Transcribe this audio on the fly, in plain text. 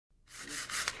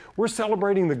We're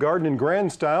celebrating the garden in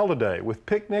grand style today with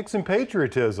picnics and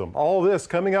patriotism. All this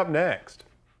coming up next.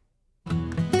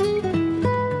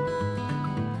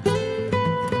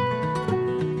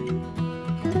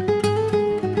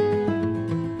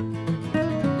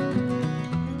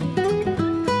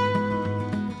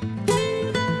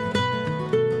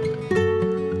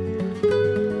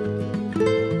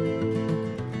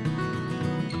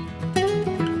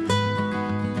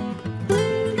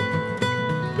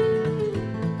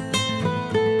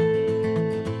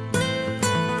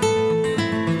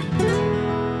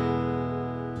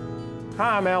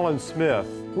 Hi, I'm Alan Smith.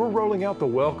 We're rolling out the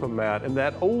welcome mat in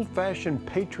that old-fashioned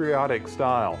patriotic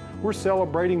style. We're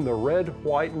celebrating the red,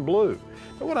 white, and blue.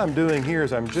 Now what I'm doing here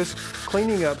is I'm just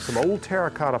cleaning up some old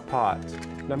terracotta pots,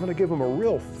 and I'm going to give them a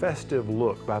real festive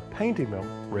look by painting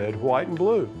them red, white, and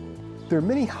blue. There are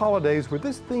many holidays where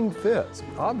this theme fits.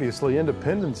 Obviously,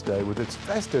 Independence Day with its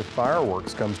festive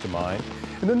fireworks comes to mind.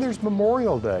 And then there's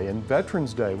Memorial Day and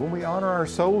Veterans Day when we honor our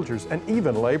soldiers, and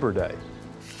even Labor Day.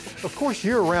 Of course,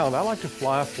 year-round, I like to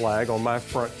fly a flag on my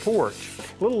front porch.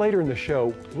 A little later in the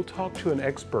show, we'll talk to an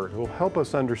expert who will help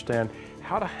us understand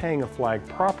how to hang a flag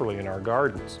properly in our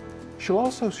gardens. She'll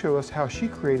also show us how she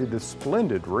created this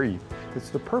splendid wreath.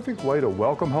 It's the perfect way to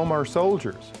welcome home our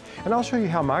soldiers. And I'll show you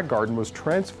how my garden was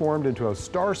transformed into a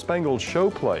star-spangled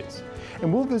showplace.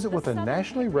 And we'll visit with a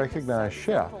nationally recognized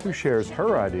chef who shares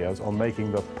her ideas on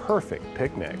making the perfect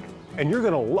picnic. And you're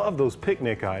going to love those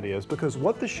picnic ideas because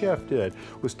what the chef did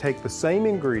was take the same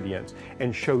ingredients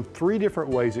and show 3 different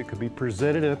ways it could be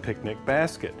presented in a picnic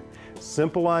basket.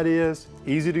 Simple ideas,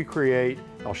 easy to create.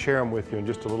 I'll share them with you in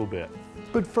just a little bit.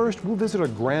 But first, we'll visit a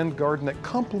grand garden that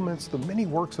complements the many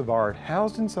works of art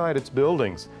housed inside its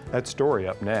buildings. That story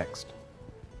up next.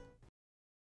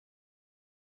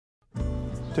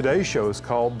 Today's show is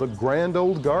called The Grand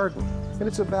Old Garden, and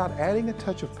it's about adding a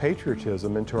touch of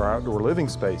patriotism into our outdoor living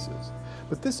spaces.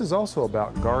 But this is also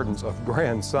about gardens of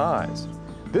grand size.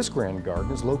 This grand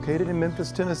garden is located in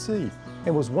Memphis, Tennessee,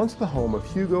 and was once the home of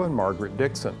Hugo and Margaret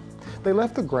Dixon. They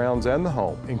left the grounds and the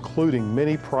home, including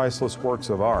many priceless works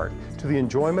of art, to the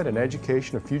enjoyment and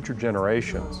education of future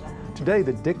generations. Today,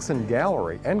 the Dixon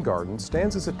Gallery and Garden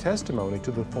stands as a testimony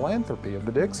to the philanthropy of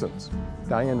the Dixons.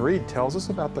 Diane Reed tells us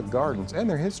about the gardens and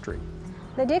their history.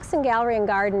 The Dixon Gallery and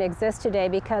Garden exists today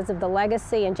because of the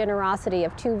legacy and generosity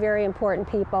of 2 very important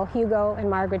people, Hugo and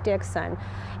Margaret Dixon.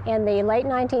 In the late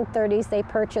 1930s, they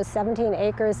purchased 17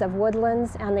 acres of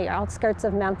woodlands on the outskirts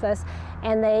of Memphis,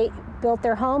 and they built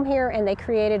their home here and they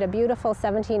created a beautiful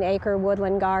 17-acre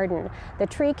woodland garden. The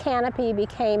tree canopy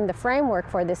became the framework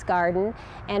for this garden,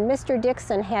 and Mr.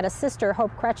 Dixon had a sister, Hope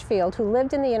Crutchfield, who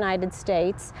lived in the United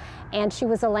States, and she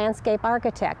was a landscape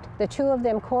architect. The 2 of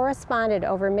them corresponded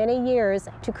over many years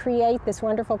to create this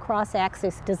wonderful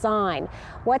cross-axis design.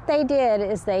 What they did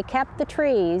is they kept the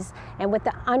trees, and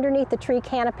underneath the tree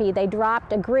canopy they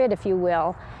dropped a grid, if you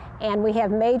will, and we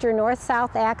have major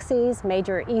north-south axes,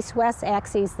 major east-west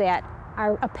axes that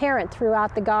are apparent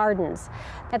throughout the gardens.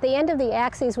 At the end of the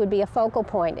axes would be a focal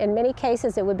point. In many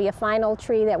cases it would be a final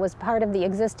tree that was part of the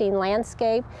existing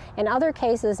landscape. In other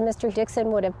cases, Mr.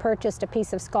 Dixon would have purchased a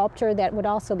piece of sculpture that would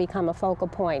also become a focal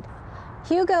point.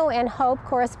 Hugo and Hope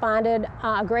corresponded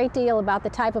a great deal about the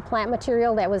type of plant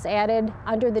material that was added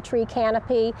under the tree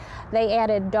canopy. They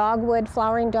added dogwood,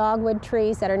 flowering dogwood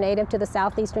trees that are native to the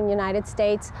southeastern United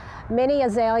States, many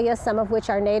azaleas, some of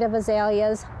which are native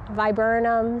azaleas,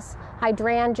 viburnums,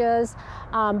 hydrangeas.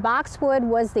 Boxwood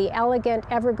was the elegant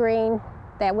evergreen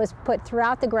that was put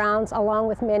throughout the grounds along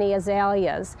with many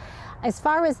azaleas. As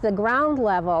far as the ground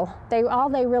level, all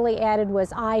they really added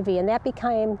was ivy, and that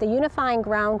became the unifying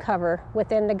ground cover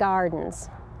within the gardens.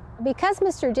 Because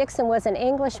Mr. Dixon was an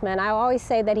Englishman, I always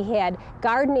say that he had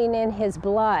gardening in his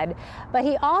blood, but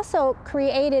he also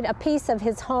created a piece of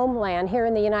his homeland here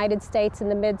in the United States in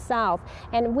the Mid-South.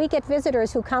 And we get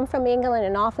visitors who come from England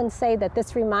and often say that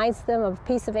this reminds them of a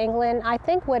piece of England. I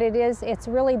think what it is, it's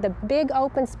really the big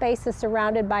open spaces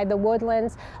surrounded by the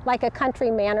woodlands, like a country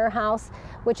manor house,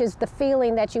 which is the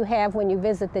feeling that you have when you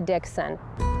visit the Dixon.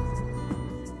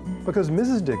 Because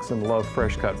Mrs. Dixon loved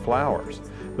fresh-cut flowers,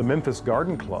 the Memphis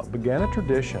Garden Club began a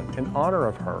tradition in honor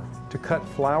of her to cut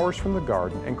flowers from the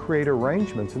garden and create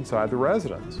arrangements inside the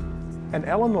residence. And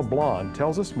Ellen LeBlanc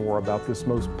tells us more about this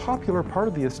most popular part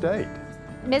of the estate.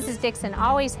 Mrs. Dixon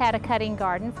always had a cutting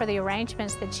garden for the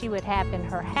arrangements that she would have in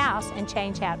her house and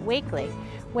change out weekly.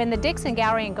 When the Dixon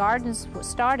Gallery and Gardens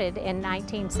started in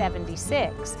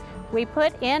 1976, we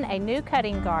put in a new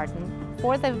cutting garden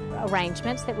for the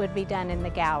arrangements that would be done in the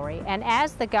gallery. And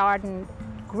as the garden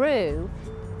grew,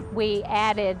 we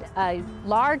added a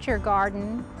larger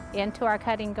garden into our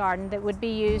cutting garden that would be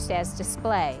used as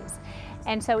displays.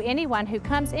 And so anyone who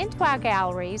comes into our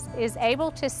galleries is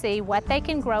able to see what they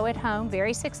can grow at home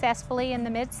very successfully in the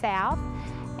Mid-South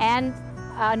and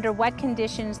under what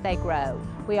conditions they grow.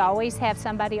 We always have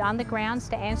somebody on the grounds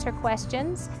to answer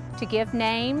questions, to give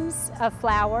names of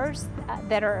flowers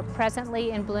that are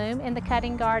presently in bloom in the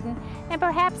cutting garden, and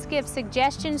perhaps give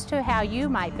suggestions to how you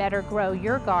might better grow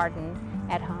your garden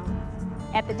at home.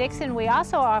 At the Dixon, we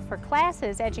also offer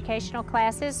classes, educational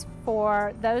classes,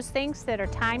 for those things that are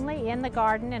timely in the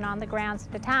garden and on the grounds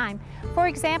at the time. For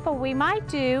example, we might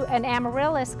do an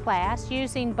amaryllis class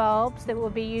using bulbs that will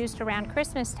be used around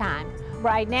Christmas time.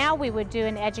 Right now, we would do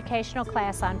an educational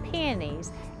class on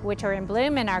peonies, which are in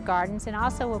bloom in our gardens and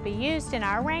also will be used in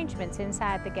our arrangements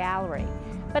inside the gallery.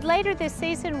 But later this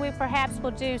season, we perhaps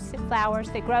will do flowers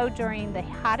that grow during the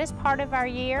hottest part of our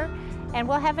year, and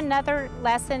we'll have another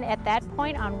lesson at that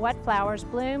point on what flowers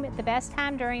bloom at the best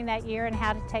time during that year and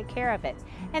how to take care of it.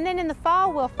 And then in the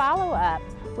fall, we'll follow up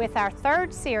with our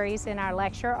third series in our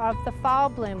lecture of the fall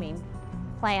blooming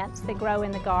plants that grow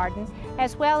in the garden,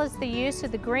 as well as the use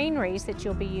of the greeneries that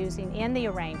you'll be using in the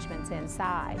arrangements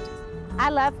inside. I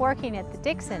love working at the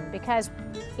Dixon because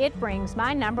it brings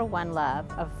my #1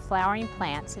 love of flowering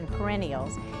plants and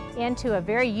perennials into a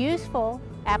very useful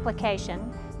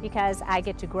application, because I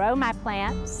get to grow my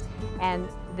plants and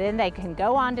then they can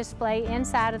go on display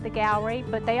inside of the gallery,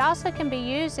 but they also can be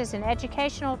used as an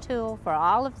educational tool for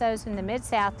all of those in the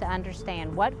Mid-South to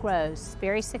understand what grows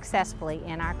very successfully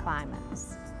in our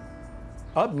climates.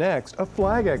 Up next, a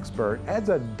flag expert adds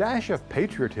a dash of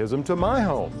patriotism to my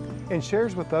home and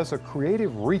shares with us a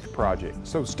creative wreath project,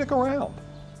 so stick around.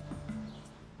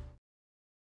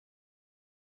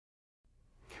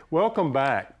 Welcome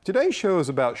back. Today's show is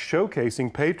about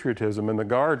showcasing patriotism in the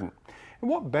garden. And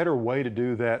what better way to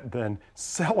do that than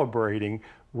celebrating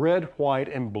red, white,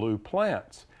 and blue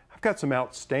plants? I've got some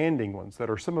outstanding ones that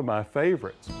are some of my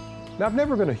favorites. Now, I've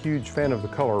never been a huge fan of the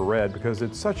color red because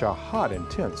it's such a hot,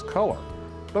 intense color.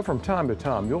 But from time to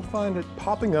time, you'll find it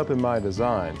popping up in my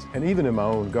designs and even in my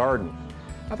own garden.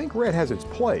 I think red has its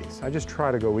place. I just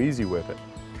try to go easy with it.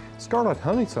 Scarlet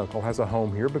honeysuckle has a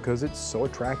home here because it's so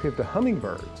attractive to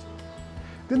hummingbirds.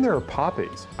 Then there are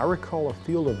poppies. I recall a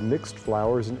field of mixed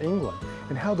flowers in England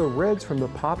and how the reds from the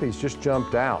poppies just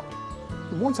jumped out.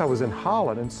 Once I was in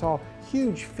Holland and saw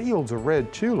huge fields of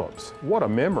red tulips. What a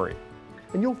memory.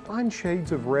 And you'll find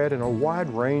shades of red in a wide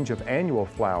range of annual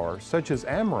flowers such as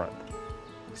amaranth,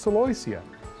 celosia,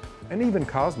 and even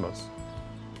cosmos.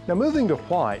 Now, moving to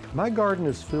white, my garden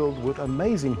is filled with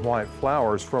amazing white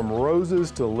flowers from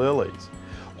roses to lilies.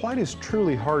 White is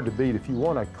truly hard to beat if you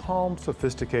want a calm,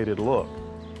 sophisticated look,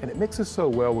 and it mixes so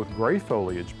well with gray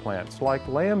foliage plants like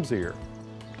lamb's ear,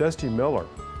 dusty miller,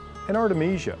 and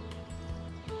artemisia.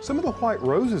 Some of the white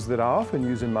roses that I often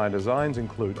use in my designs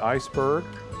include iceberg,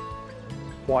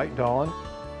 white dawn,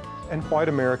 and white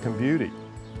American beauty.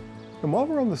 And while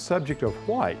we're on the subject of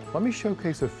white, let me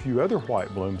showcase a few other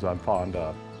white blooms I'm fond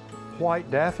of.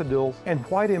 White daffodils and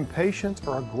white impatiens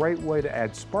are a great way to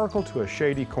add sparkle to a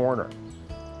shady corner.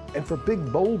 And for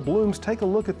big, bold blooms, take a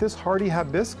look at this hardy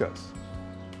hibiscus.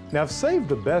 Now, I've saved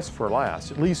the best for last,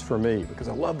 at least for me, because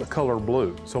I love the color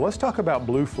blue. So let's talk about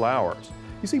blue flowers.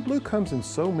 You see, blue comes in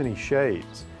so many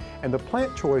shades. And the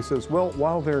plant choices, well,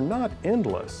 while they're not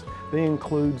endless, they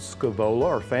include scaevola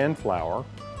or fanflower,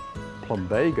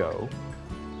 plumbago,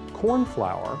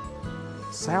 cornflower,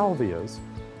 salvias,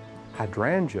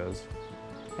 hydrangeas,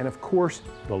 and of course,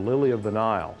 the lily of the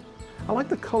Nile. I like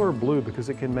the color blue because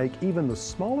it can make even the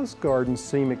smallest garden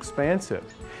seem expansive.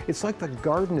 It's like the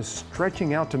garden is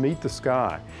stretching out to meet the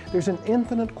sky. There's an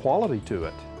infinite quality to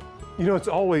it. You know, it's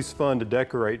always fun to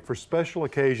decorate for special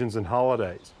occasions and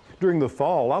holidays. During the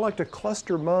fall, I like to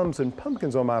cluster mums and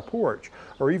pumpkins on my porch,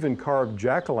 or even carve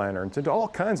jack-o'-lanterns into all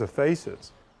kinds of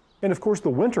faces. And of course, the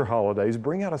winter holidays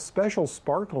bring out a special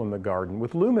sparkle in the garden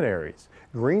with luminaries,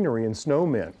 greenery, and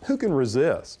snowmen. Who can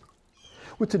resist?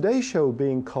 With today's show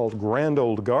being called Grand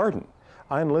Old Garden,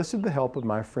 I enlisted the help of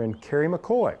my friend Carrie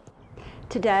McCoy.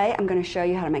 Today, I'm going to show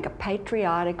you how to make a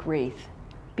patriotic wreath.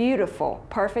 Beautiful,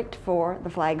 perfect for the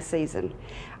flag season.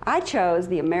 I chose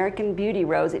the American Beauty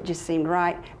rose, it just seemed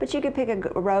right, but you could pick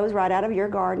a rose right out of your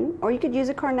garden, or you could use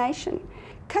a carnation.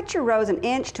 Cut your rose 1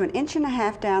 inch to 1.5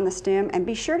 inches down the stem, and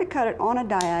be sure to cut it on a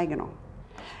diagonal.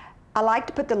 I like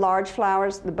to put the large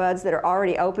flowers, the buds that are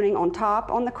already opening on top,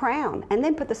 on the crown, and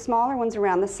then put the smaller ones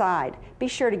around the side. Be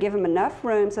sure to give them enough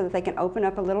room so that they can open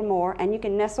up a little more, and you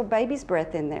can nestle baby's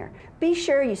breath in there. Be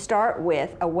sure you start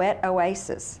with a wet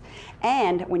oasis,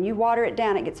 and when you water it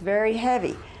down, it gets very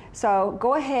heavy. So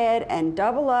go ahead and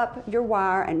double up your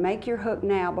wire and make your hook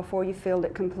now before you filled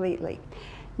it completely.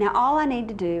 Now all I need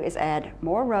to do is add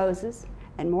more roses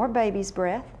and more baby's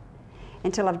breath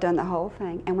until I've done the whole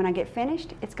thing. And when I get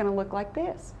finished, it's going to look like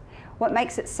this. What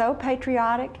makes it so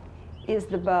patriotic is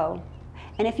the bow.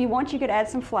 And if you want, you could add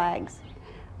some flags.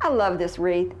 I love this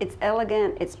wreath. It's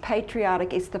elegant, it's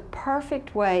patriotic, it's the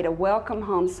perfect way to welcome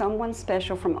home someone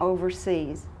special from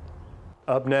overseas.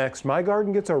 Up next, my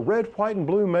garden gets a red, white, and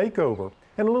blue makeover.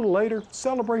 And a little later,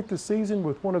 celebrate the season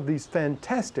with one of these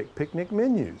fantastic picnic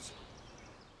menus.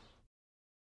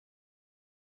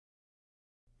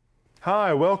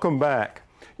 Hi, welcome back.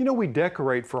 You know, we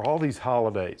decorate for all these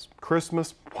holidays.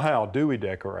 Christmas, wow, do we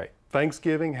decorate.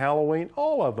 Thanksgiving, Halloween,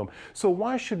 all of them. So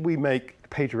why should we make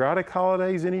patriotic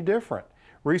holidays any different?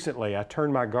 Recently, I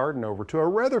turned my garden over to a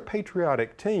rather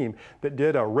patriotic team that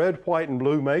did a red, white, and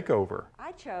blue makeover.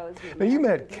 Now, you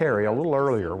met Carrie a little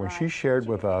earlier when she shared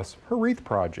with us her wreath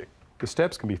project. The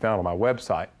steps can be found on my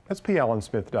website. That's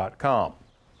pallansmith.com.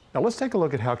 Now, let's take a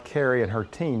look at how Carrie and her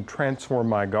team transformed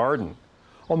my garden.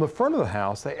 On the front of the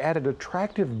house, they added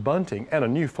attractive bunting and a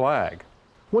new flag.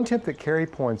 One tip that Carrie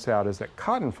points out is that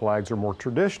cotton flags are more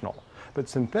traditional, but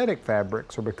synthetic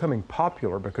fabrics are becoming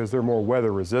popular because they're more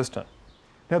weather resistant.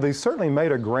 Now, they certainly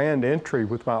made a grand entry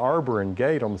with my arbor and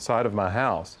gate on the side of my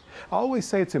house. I always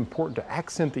say it's important to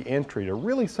accent the entry to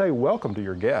really say welcome to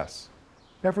your guests.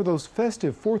 Now, for those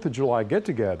festive 4th of July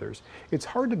get-togethers, it's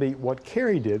hard to beat what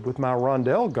Carrie did with my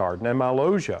rondelle garden and my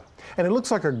loggia. And it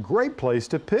looks like a great place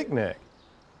to picnic.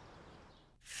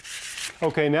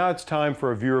 Okay, now it's time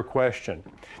for a viewer question.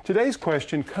 Today's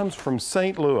question comes from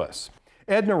St. Louis.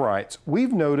 Edna writes,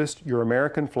 "We've noticed your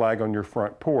American flag on your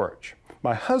front porch.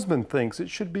 My husband thinks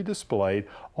it should be displayed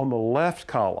on the left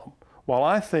column, while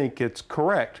I think it's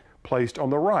correct placed on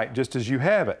the right, just as you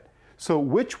have it. So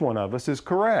which one of us is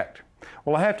correct?"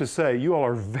 Well, I have to say, you all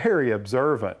are very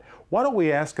observant. Why don't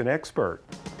we ask an expert?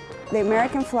 The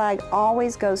American flag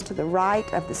always goes to the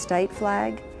right of the state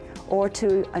flag or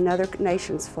to another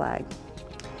nation's flag.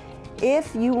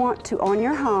 If you want to, on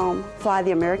your home, fly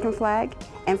the American flag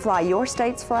and fly your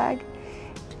state's flag,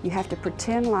 you have to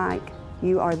pretend like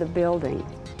you are the building.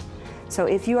 So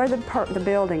if you are the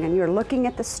building and you're looking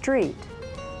at the street,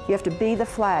 you have to be the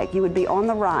flag. You would be on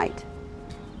the right,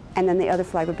 and then the other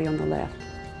flag would be on the left.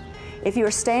 If you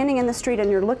are standing in the street and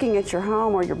you're looking at your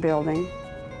home or your building,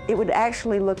 it would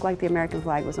actually look like the American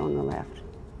flag was on the left.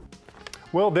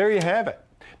 Well, there you have it.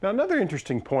 Now, another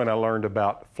interesting point I learned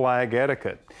about flag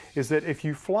etiquette is that if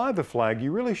you fly the flag,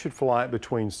 you really should fly it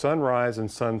between sunrise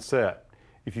and sunset.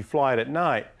 If you fly it at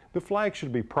night, the flag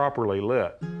should be properly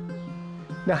lit.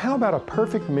 Now, how about a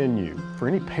perfect menu for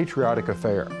any patriotic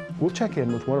affair? We'll check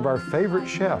in with one of our favorite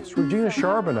chefs, Regina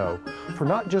Charbonneau, for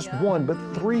not just one, but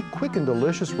 3 quick and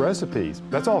delicious recipes.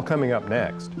 That's all coming up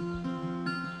next.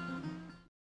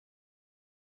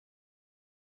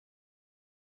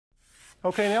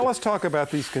 Okay, now let's talk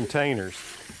about these containers.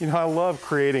 You know, I love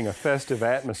creating a festive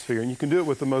atmosphere, and you can do it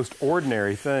with the most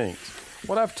ordinary things.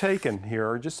 What I've taken here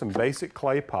are just some basic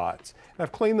clay pots.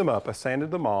 I've cleaned them up. I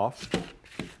sanded them off.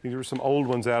 These are some old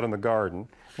ones out in the garden.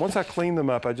 Once I cleaned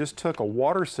them up, I just took a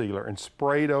water sealer and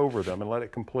sprayed over them and let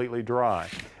it completely dry.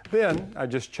 Then I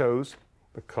just chose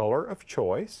the color of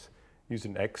choice, used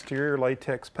an exterior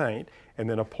latex paint, and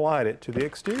then applied it to the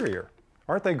exterior.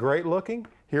 Aren't they great looking?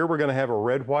 Here we're going to have a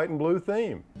red, white, and blue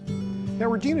theme. Now,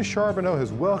 Regina Charbonneau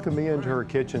has welcomed me into her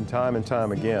kitchen time and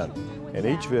time again, and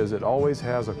each visit always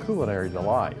has a culinary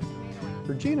delight.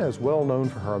 Regina is well known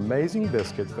for her amazing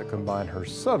biscuits that combine her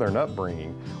Southern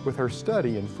upbringing with her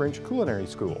study in French culinary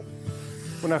school.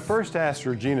 When I first asked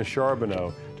Regina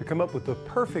Charbonneau to come up with the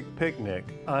perfect picnic,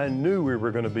 I knew we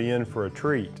were going to be in for a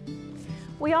treat.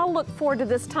 We all look forward to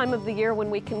this time of the year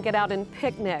when we can get out and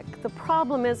picnic. The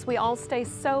problem is we all stay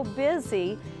so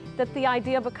busy that the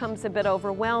idea becomes a bit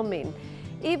overwhelming.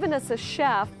 Even as a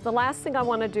chef, the last thing I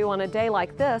want to do on a day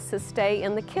like this is stay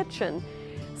in the kitchen.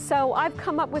 So I've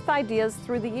come up with ideas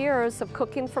through the years of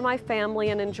cooking for my family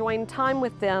and enjoying time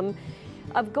with them,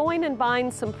 of going and buying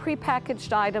some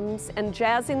prepackaged items and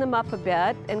jazzing them up a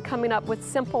bit and coming up with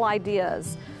simple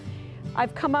ideas.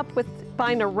 I've come up with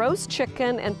buying a roast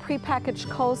chicken and prepackaged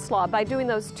coleslaw. By doing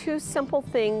those 2 simple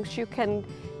things, you can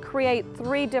create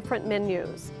 3 different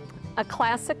menus: a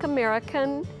classic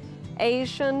American,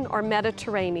 Asian, or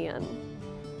Mediterranean.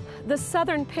 The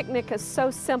Southern picnic is so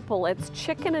simple. It's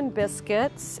chicken and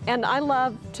biscuits, and I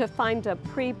love to find a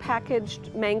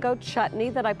prepackaged mango chutney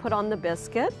that I put on the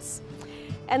biscuits.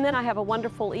 And then I have a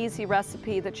wonderful, easy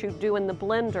recipe that you do in the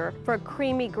blender for a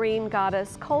creamy green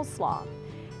goddess coleslaw.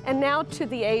 And now to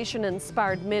the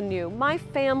Asian-inspired menu. My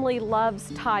family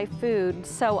loves Thai food,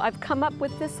 so I've come up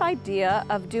with this idea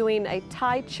of doing a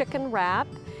Thai chicken wrap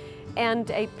and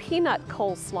a peanut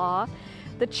coleslaw.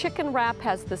 The chicken wrap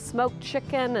has the smoked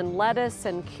chicken and lettuce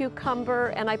and cucumber,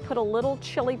 and I put a little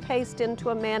chili paste into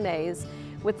a mayonnaise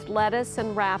with lettuce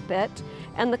and wrap it.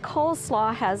 And the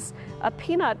coleslaw has a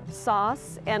peanut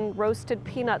sauce and roasted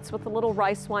peanuts with a little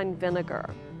rice wine vinegar.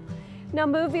 Now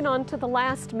moving on to the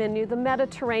last menu, the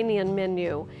Mediterranean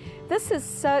menu. This is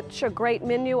such a great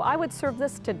menu. I would serve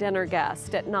this to dinner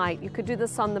guests at night. You could do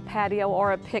this on the patio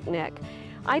or a picnic.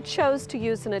 I chose to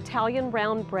use an Italian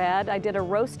round bread. I did a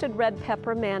roasted red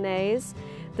pepper mayonnaise,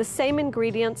 the same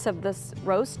ingredients of this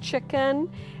roast chicken,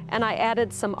 and I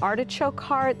added some artichoke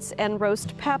hearts and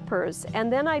roast peppers.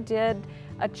 And then I did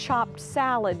a chopped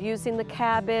salad using the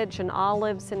cabbage and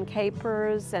olives and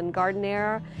capers and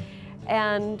giardiniera,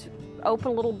 and open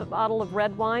a little bottle of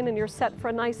red wine and you're set for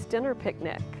a nice dinner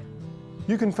picnic.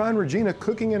 You can find Regina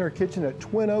cooking in her kitchen at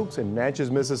Twin Oaks in Natchez,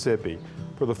 Mississippi.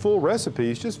 For the full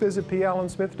recipes, just visit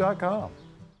pallensmith.com.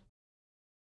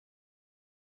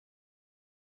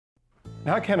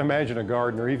 Now, I can't imagine a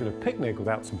garden or even a picnic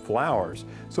without some flowers.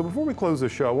 So before we close the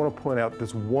show, I want to point out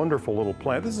this wonderful little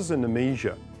plant. This is a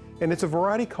Nemesia, and it's a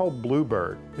variety called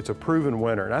Bluebird. It's a proven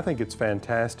winner, and I think it's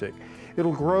fantastic.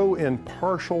 It'll grow in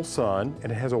partial sun,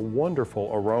 and it has a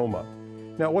wonderful aroma.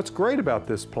 Now, what's great about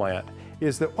this plant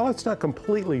is that while it's not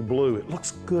completely blue, it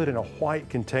looks good in a white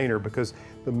container because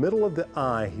the middle of the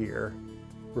eye here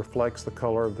reflects the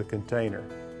color of the container.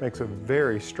 Makes a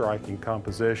very striking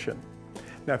composition.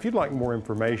 Now, if you'd like more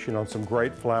information on some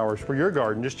great flowers for your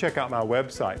garden, just check out my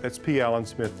website. That's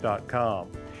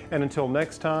pallensmith.com. And until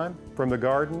next time, from the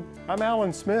garden, I'm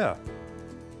Alan Smith.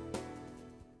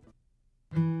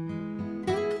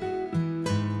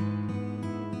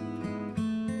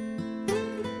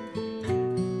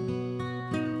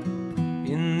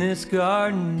 In this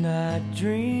garden I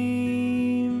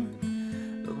dream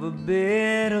of a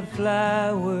bed of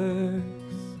flowers.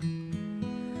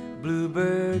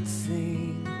 Bluebirds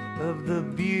sing of the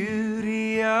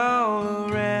beauty all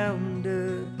around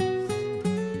us.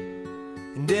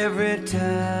 And every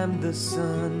time the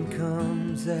sun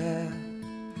comes out,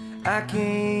 I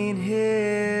can't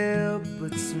help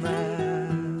but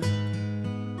smile.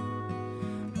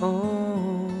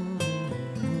 Oh,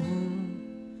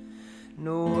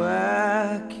 no,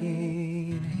 I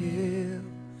can't help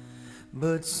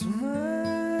but smile.